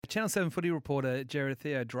Channel 7 footy reporter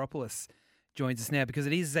Theo Doropoulos joins us now because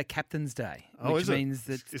it is a Captain's Day, which means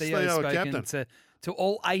that Theo's spoken to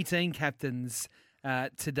all 18 captains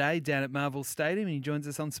today down at Marvel Stadium, and he joins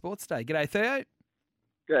us on Sports Day. G'day, Theo.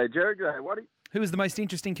 G'day, Jared. G'day, Waddy. Who was the most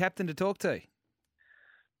interesting captain to talk to?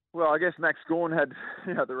 Well, I guess Max Gawn had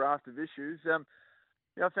the raft of issues. I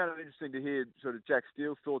found it interesting to hear sort of Jack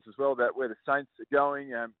Steele's thoughts as well about where the Saints are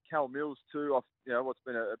going. Cal Mills too, off what's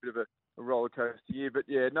been a bit of a roller coaster year, but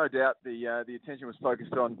yeah, no doubt the attention was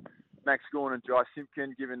focused on Max Gawn and Jai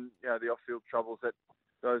Simpkin, given the off-field troubles that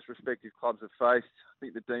those respective clubs have faced. I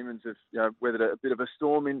think the Demons have weathered a bit of a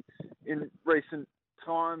storm in recent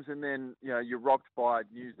times, and then you're rocked by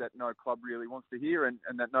news that no club really wants to hear, and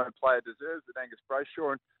that no player deserves, with Angus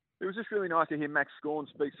Brayshaw. And it was just really nice to hear Max Gawn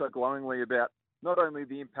speak so glowingly about not only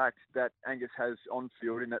the impact that Angus has on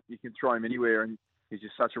field, in that you can throw him anywhere and he's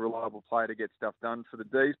just such a reliable player to get stuff done for the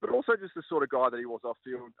D's, but also just the sort of guy that he was off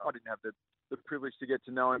field. I didn't have the privilege to get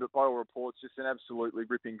to know him, but by all reports, just an absolutely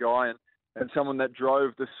ripping guy and someone that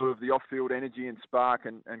drove the sort of the off-field energy and spark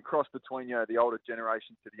and cross between the older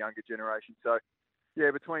generation to the younger generation. So, yeah,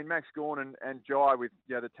 between Max Gawn and Jai with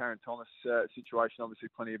the Taron Thomas situation, obviously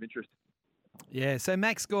plenty of interest. Yeah, so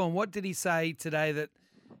Max Gawn, what did he say today that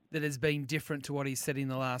has been different to what he said in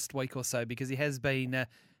the last week or so? Because he has been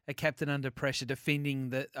a captain under pressure defending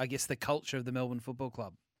the culture of the Melbourne Football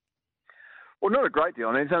Club. Well, not a great deal.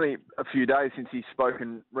 I mean, it's only a few days since he's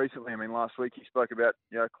spoken recently. I mean, last week he spoke about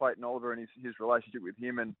Clayton Oliver and his relationship with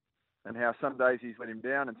him and how some days he's let him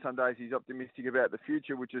down and some days he's optimistic about the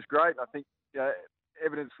future, which is great. And I think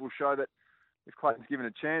evidence will show that if Clayton's given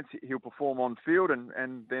a chance, he'll perform on field,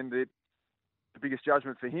 and then the biggest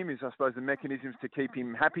judgment for him is, I suppose, the mechanisms to keep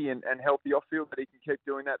him happy and healthy off field, that he can keep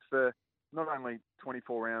doing that for not only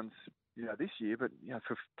 24 rounds, this year, but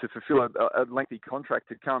to fulfil a lengthy contract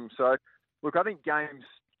to come. So, look, I think games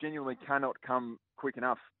genuinely cannot come quick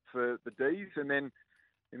enough for the D's. And then,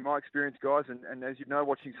 in my experience, guys, and as you know,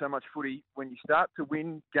 watching so much footy, when you start to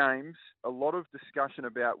win games, a lot of discussion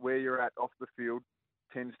about where you're at off the field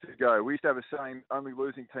tends to go. We used to have a saying, only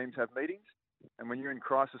losing teams have meetings. And when you're in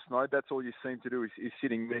crisis mode, that's all you seem to do is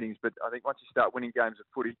sitting meetings. But I think once you start winning games of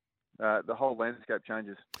footy, the whole landscape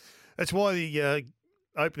changes. That's why the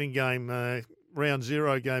opening game, round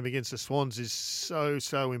zero game against the Swans is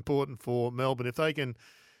so important for Melbourne. If they can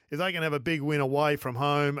have a big win away from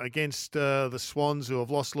home against the Swans, who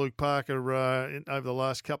have lost Luke Parker over the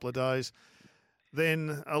last couple of days,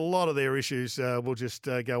 then a lot of their issues will just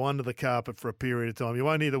go under the carpet for a period of time. You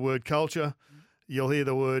won't hear the word culture. You'll hear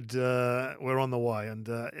the word, we're on the way. And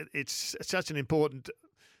it's such an important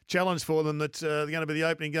challenge for them that they're going to be the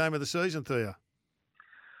opening game of the season, Theo.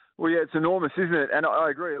 Well, yeah, it's enormous, isn't it? And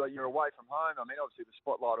I agree. Like, you're away from home. I mean, obviously the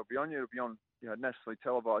spotlight will be on you. It'll be on nationally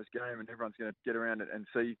televised game, and everyone's going to get around it and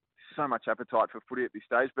see so much appetite for footy at this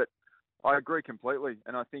stage. But I agree completely.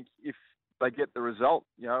 And I think if they get the result,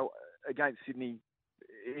 against Sydney,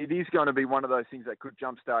 it is going to be one of those things that could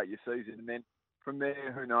jumpstart your season. And then from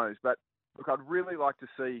there, who knows? But look, I'd really like to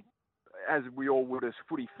see, as we all would as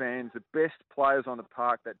footy fans, the best players on the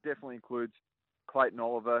park. That definitely includes Clayton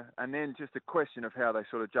Oliver, and then just a question of how they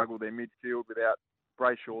sort of juggle their midfield without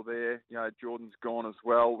Brayshaw there. Jordan's gone as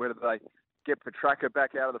well. Whether they get Petrarca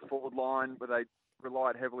back out of the forward line, where they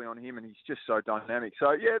relied heavily on him, and he's just so dynamic.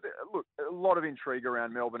 So, yeah, look, a lot of intrigue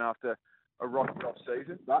around Melbourne after a rocky off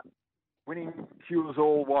season, but winning cures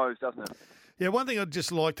all woes, doesn't it? Yeah, one thing I'd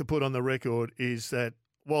just like to put on the record is that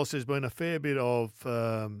whilst there's been a fair bit of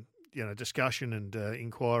discussion and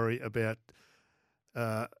inquiry about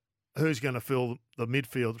who's going to fill the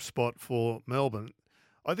midfield spot for Melbourne,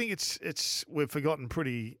 I think we've forgotten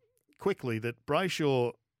pretty quickly that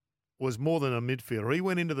Brayshaw was more than a midfielder. He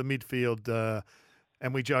went into the midfield,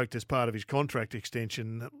 and we joked as part of his contract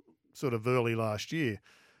extension sort of early last year.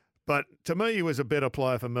 But to me, he was a better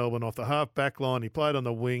player for Melbourne off the half-back line. He played on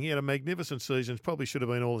the wing. He had a magnificent season. Probably should have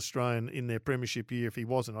been All-Australian in their premiership year if he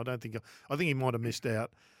wasn't. I think he might have missed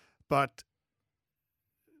out. But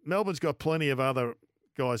Melbourne's got plenty of other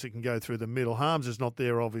guys that can go through the middle. Harms is not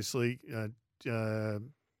there, obviously.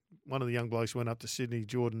 One of the young blokes went up to Sydney,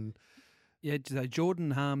 Jordan. Yeah, so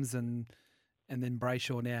Jordan, Harms, and then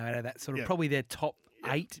Brayshaw now out of that sort of probably their top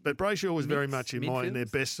 8. But Brayshaw was very much in their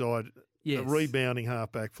best side. Yes. A rebounding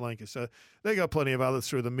half-back flanker. So they've got plenty of others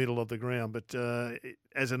through the middle of the ground. But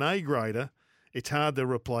as an A-grader, it's hard to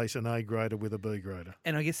replace an A-grader with a B-grader.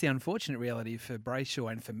 And I guess the unfortunate reality for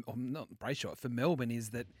Brayshaw and for Melbourne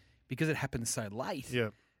is that because it happened so late,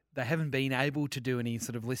 they haven't been able to do any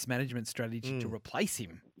sort of list management strategy to replace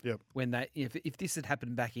him. Yep. When if this had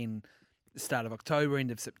happened back in start of October,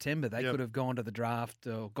 end of September, they could have gone to the draft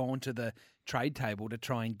or gone to the trade table to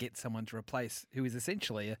try and get someone to replace who is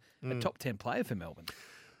essentially a top 10 player for Melbourne.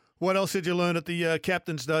 What else did you learn at the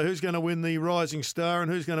Captain's Day? Who's going to win the Rising Star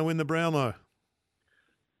and who's going to win the Brownlow?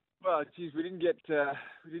 Well, geez, we didn't get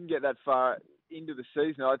that far into the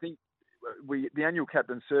season. I think the annual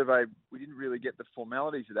captain survey, we didn't really get the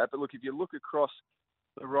formalities of that. But look, if you look across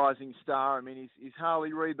the Rising Star, I mean, is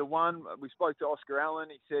Harley Reid the one? We spoke to Oscar Allen.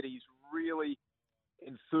 He said he's really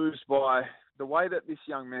enthused by the way that this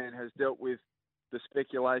young man has dealt with the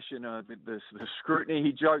speculation, the scrutiny.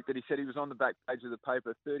 He joked that he said he was on the back page of the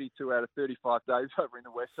paper 32 out of 35 days over in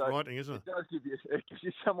the West. So frightening, isn't it? It gives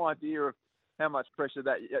you some idea of how much pressure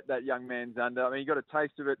that young man's under. I mean, he got a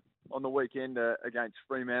taste of it on the weekend against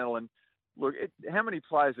Fremantle. And look, how many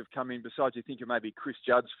players have come in besides you think of maybe Chris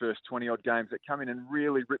Judd's first 20-odd games that come in and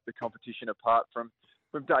really rip the competition apart from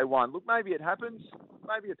day one? Look, maybe it happens.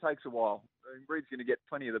 Maybe it takes a while. I mean, Reid's going to get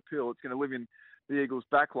plenty of the pill. It's going to live in the Eagles'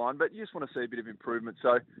 back line, but you just want to see a bit of improvement.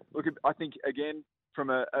 So, look, I think, again, from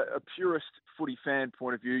a purist footy fan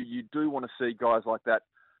point of view, you do want to see guys like that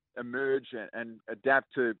emerge and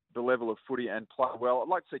adapt to the level of footy and play well. I'd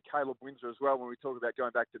like to see Caleb Windsor as well when we talk about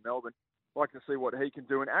going back to Melbourne. I'd like to see what he can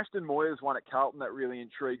do. And Ashton Moyer's one at Carlton that really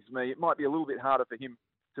intrigues me. It might be a little bit harder for him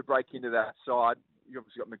to break into that side. You've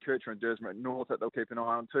obviously got McKercher and Dersmer at North that they'll keep an eye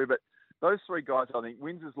on too. But those three guys, I think,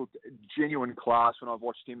 Windsor's looked genuine class when I've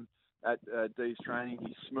watched him at D's training.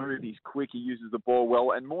 He's smooth, he's quick, he uses the ball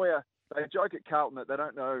well. And Moyer, they joke at Carlton that they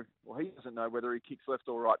don't know, well, he doesn't know whether he kicks left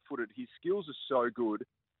or right-footed. His skills are so good.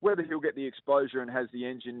 Whether he'll get the exposure and has the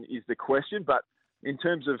engine is the question. But in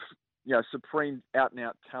terms of supreme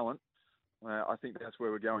out-and-out talent, I think that's where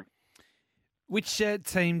we're going. Which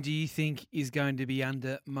team do you think is going to be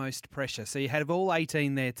under most pressure? So you had all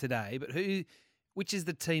 18 there today, but which is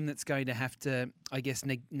the team that's going to have to, I guess,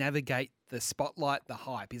 navigate the spotlight, the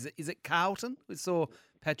hype? Is it Carlton? We saw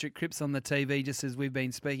Patrick Cripps on the TV just as we've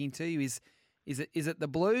been speaking to you. Is it the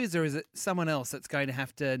Blues, or is it someone else that's going to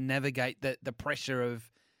have to navigate the pressure of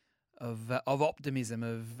optimism,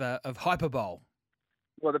 of hyperbole?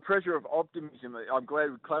 Well, the pressure of optimism, I'm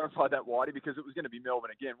glad we clarified that, Whitey, because it was going to be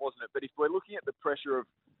Melbourne again, wasn't it? But if we're looking at the pressure of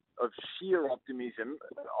sheer optimism,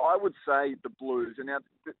 I would say the Blues. And now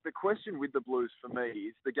the question with the Blues for me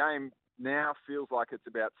is the game now feels like it's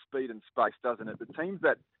about speed and space, doesn't it? The teams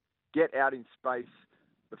that get out in space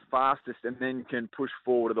the fastest and then can push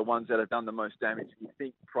forward are the ones that have done the most damage. You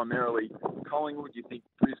think primarily Collingwood, you think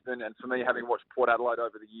Brisbane, and for me, having watched Port Adelaide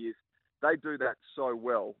over the years, they do that so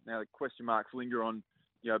well. Now, the question marks linger on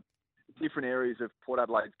different areas of Port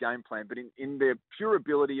Adelaide's game plan, but in the pure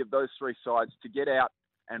ability of those three sides to get out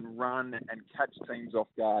and run and catch teams off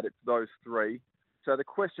guard, it's those three. So the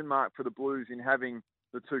question mark for the Blues in having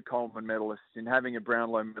the two Coleman medalists, in having a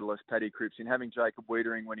Brownlow medalist, Paddy Cripps, in having Jacob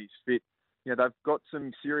Wiedering when he's fit, they've got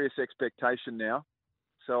some serious expectation now.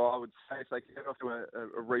 So I would say if they get off to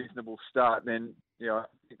a reasonable start, then I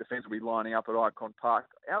think the fans will be lining up at Icon Park.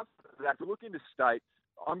 Outside of that, if we look into state,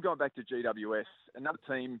 I'm going back to GWS, another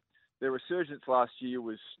team. Their resurgence last year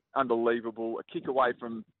was unbelievable. A kick away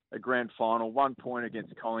from a grand final, 1 point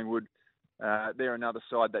against Collingwood. They're another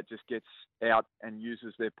side that just gets out and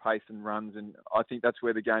uses their pace and runs, and I think that's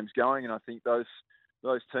where the game's going. And I think those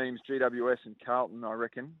teams, GWS and Carlton, I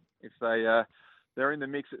reckon, if they're in the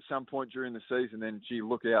mix at some point during the season, then gee,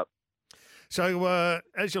 look out. So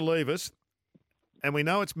as you leave us, and we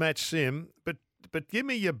know it's match sim, but give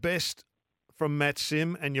me your best from match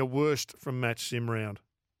sim and your worst from match sim round.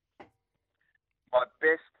 My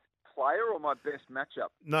best player or my best matchup?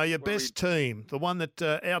 No, your best team, the one that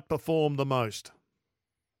outperformed the most.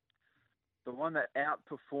 The one that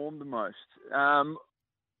outperformed the most?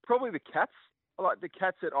 Probably the Cats. I like the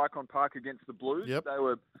Cats at Icon Park against the Blues. Yep.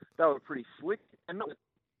 They were pretty slick. And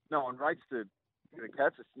no one rates the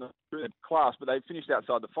Cats. It's not good class, but they finished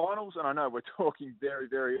outside the finals. And I know we're talking very,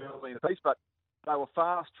 very early in the piece, but they were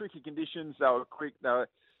fast, tricky conditions. They were quick. They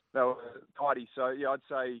were tidy. So, yeah, I'd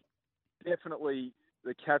say definitely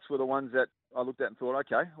the Cats were the ones that I looked at and thought,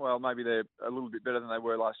 okay, well, maybe they're a little bit better than they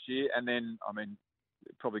were last year. And then, I mean,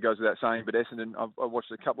 it probably goes without saying, but Essendon, I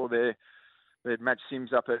watched a couple of their match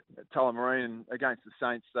sims up at Tullamarine, and against the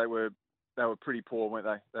Saints, they were pretty poor, weren't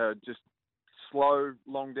they? They were just slow,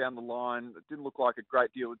 long down the line. It didn't look like a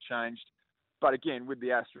great deal had changed. But again, with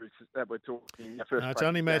the asterisks that we're talking, it's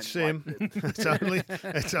only match sim.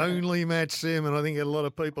 It's only match sim, and I think a lot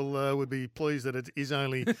of people would be pleased that it is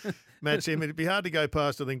only match sim. It'd be hard to go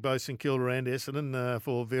past, I think, both St Kilda and Essendon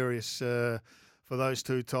for various for those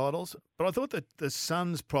two titles. But I thought that the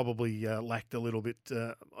Suns probably lacked a little bit.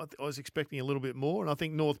 I was expecting a little bit more, and I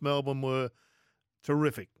think North Melbourne were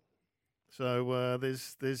terrific. So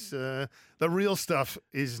there's the real stuff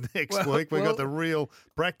is next week. We've got the real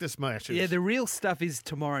practice matches. Yeah, the real stuff is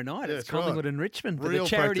tomorrow night. Yeah, it's Collingwood and Richmond for real the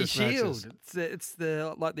Charity practice Shield. matches. It's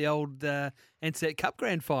the like the old NCAA Cup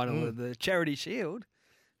Grand Final of the Charity Shield.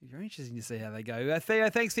 Very interesting to see how they go. Theo,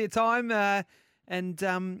 thanks for your time.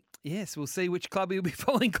 Yes, we'll see which club you'll be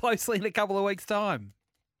following closely in a couple of weeks' time.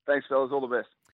 Thanks, fellas. All the best.